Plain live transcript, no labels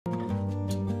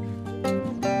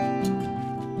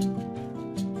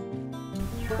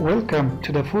Welcome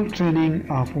to the full training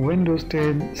of Windows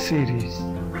 10 series.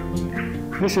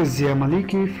 This is Zia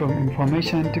Maliki from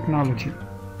Information Technology.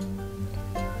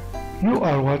 You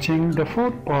are watching the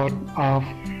fourth part of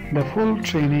the full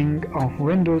training of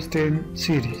Windows 10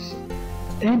 series.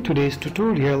 In today's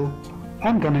tutorial,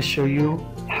 I'm gonna show you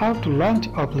how to launch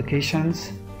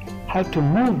applications, how to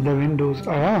move the windows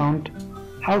around,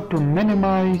 how to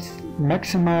minimize,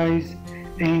 maximize,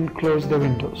 and close the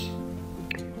windows.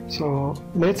 So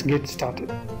let's get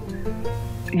started.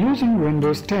 Using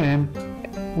Windows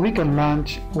 10, we can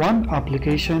launch one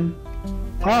application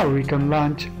or we can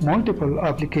launch multiple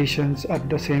applications at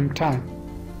the same time.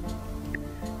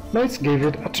 Let's give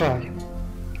it a try.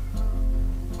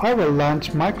 I will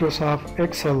launch Microsoft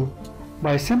Excel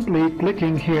by simply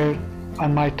clicking here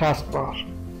on my taskbar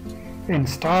and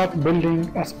start building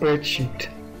a spreadsheet.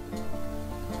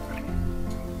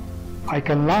 I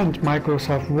can launch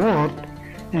Microsoft Word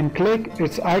and click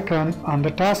its icon on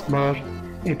the taskbar.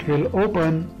 It will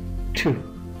open too.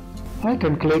 I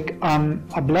can click on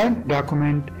a blank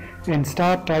document and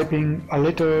start typing a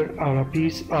letter or a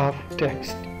piece of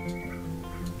text.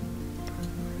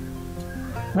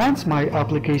 Once my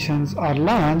applications are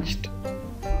launched,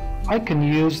 I can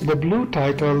use the blue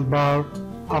title bar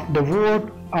of the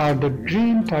Word or the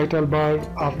green title bar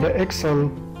of the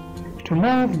Excel to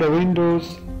move the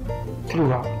windows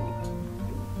throughout.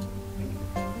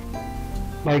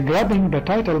 By grabbing the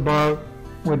title bar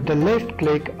with the left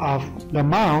click of the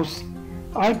mouse,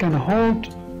 I can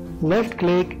hold left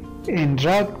click and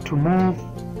drag to move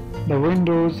the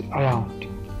windows around.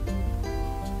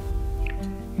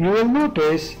 You will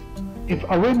notice if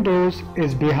a window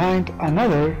is behind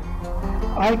another,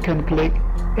 I can click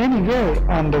anywhere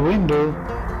on the window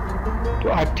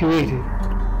to activate it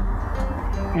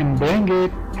and bring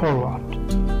it forward.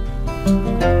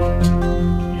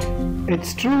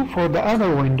 It's true for the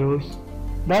other windows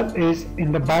that is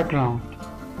in the background,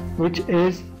 which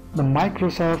is the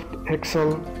Microsoft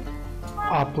Excel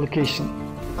application.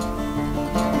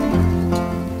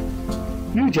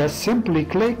 You just simply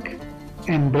click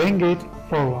and bring it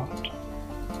forward.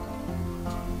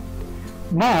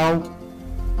 Now,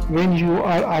 when you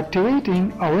are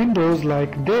activating a windows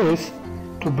like this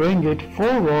to bring it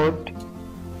forward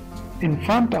in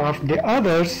front of the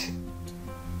others,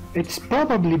 it's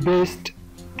probably best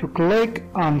to click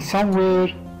on somewhere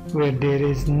where there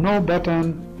is no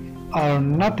button or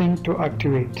nothing to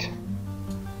activate.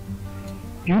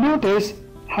 You notice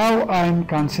how I'm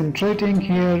concentrating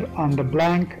here on the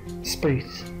blank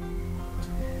space.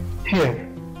 Here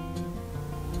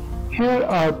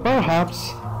or perhaps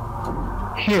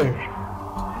here,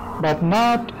 but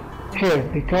not here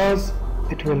because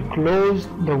it will close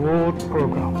the Word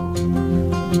program.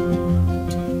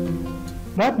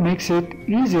 That makes it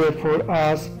easier for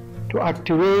us to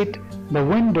activate the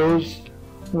windows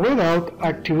without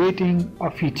activating a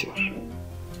feature,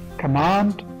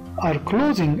 command, or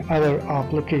closing other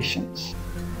applications.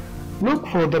 Look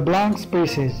for the blank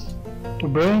spaces to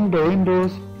bring the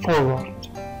windows forward.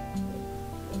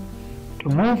 To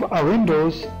move a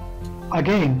windows,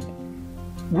 again,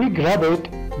 we grab it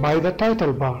by the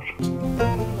title bar.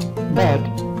 But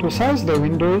to size the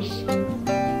windows,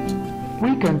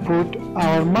 we can put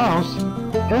our mouse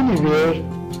anywhere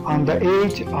on the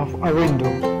edge of a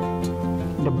window,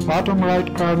 the bottom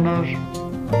right corner,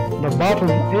 the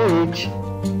bottom edge,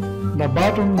 the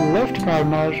bottom left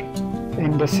corner,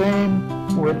 and the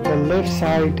same with the left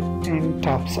side and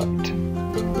top side.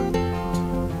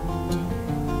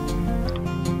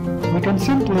 We can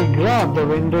simply grab the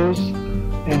windows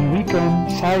and we can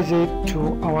size it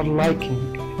to our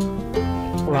liking,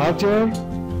 larger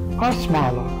or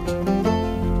smaller.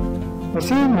 The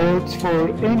same works for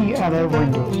any other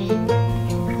windows.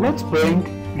 Let's bring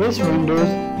this windows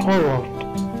forward.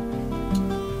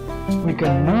 We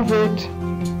can move it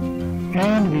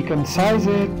and we can size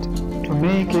it to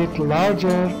make it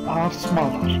larger or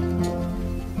smaller.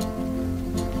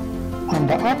 On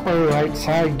the upper right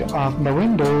side of the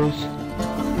windows,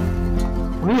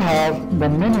 we have the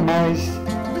minimize,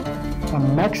 the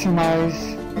maximize,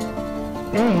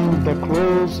 and the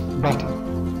close button.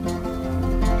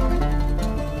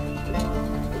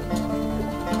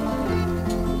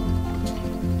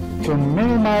 To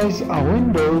minimize our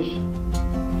windows,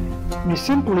 we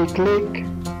simply click,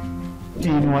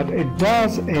 and what it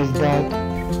does is that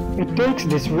it takes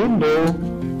this window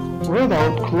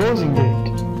without closing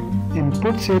it and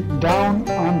puts it down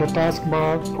on the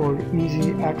taskbar for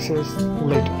easy access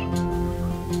later.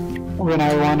 When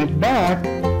I want it back,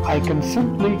 I can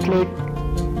simply click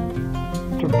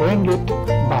to bring it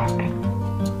back.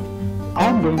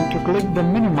 I'm going to click the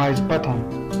minimize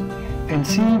button and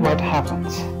see what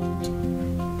happens.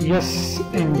 Yes,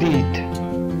 indeed.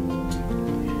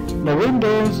 The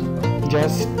windows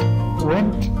just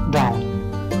went down.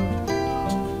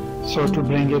 So to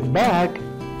bring it back,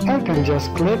 I can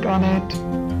just click on it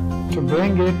to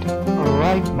bring it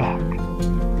right back.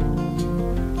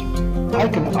 I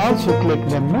can also click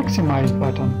the Maximize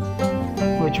button,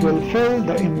 which will fill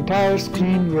the entire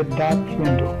screen with that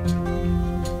window.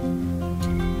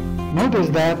 Notice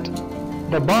that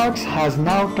the box has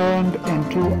now turned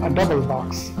into a double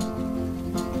box.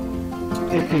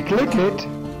 If we click it,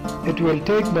 it will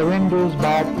take the windows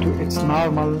back to its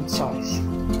normal size.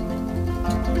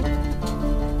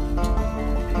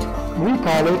 We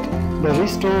call it the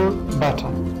Restore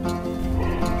button.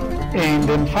 And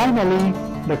then finally,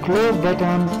 the Close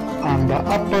button on the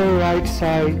upper right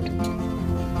side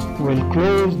will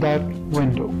close that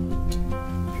window.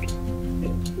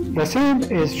 The same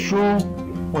is true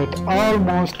with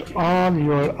almost all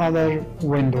your other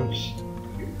windows.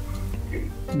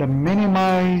 The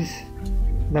Minimize,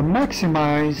 the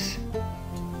Maximize,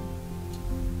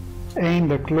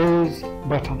 and the Close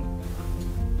button,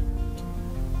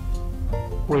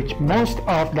 which most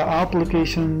of the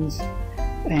applications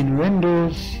in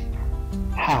Windows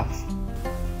have.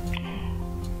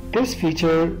 This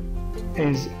feature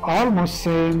is almost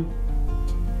same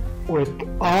with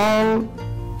all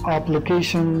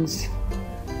applications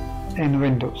in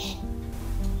Windows.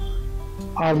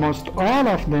 Almost all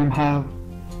of them have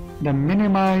the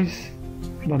Minimize,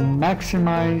 the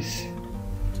Maximize,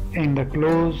 and the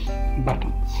Close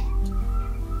buttons.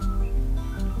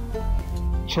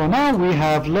 So now we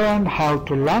have learned how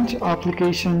to launch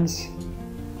applications,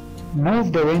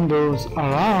 move the windows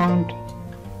around,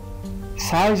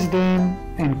 size them,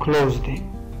 and close them.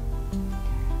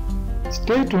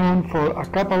 Stay tuned for a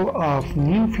couple of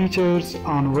new features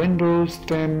on Windows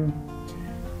 10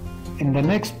 in the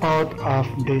next part of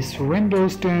this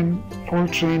Windows 10 full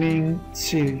training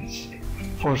series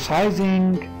for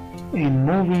sizing and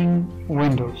moving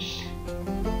windows.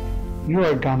 You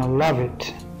are gonna love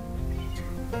it.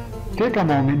 Take a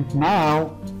moment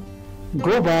now,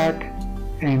 go back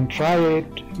and try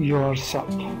it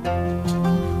yourself.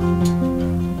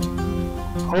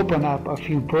 Open up a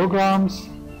few programs,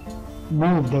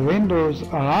 move the windows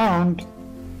around,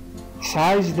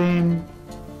 size them,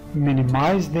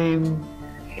 minimize them,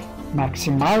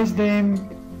 maximize them,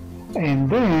 and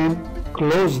then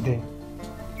close them.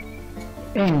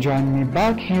 And join me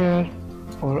back here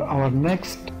for our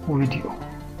next video.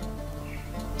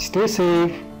 Stay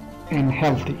safe and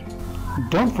healthy.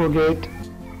 Don't forget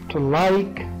to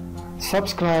like,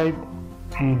 subscribe,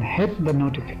 and hit the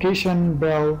notification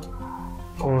bell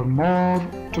for more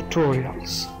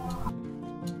tutorials.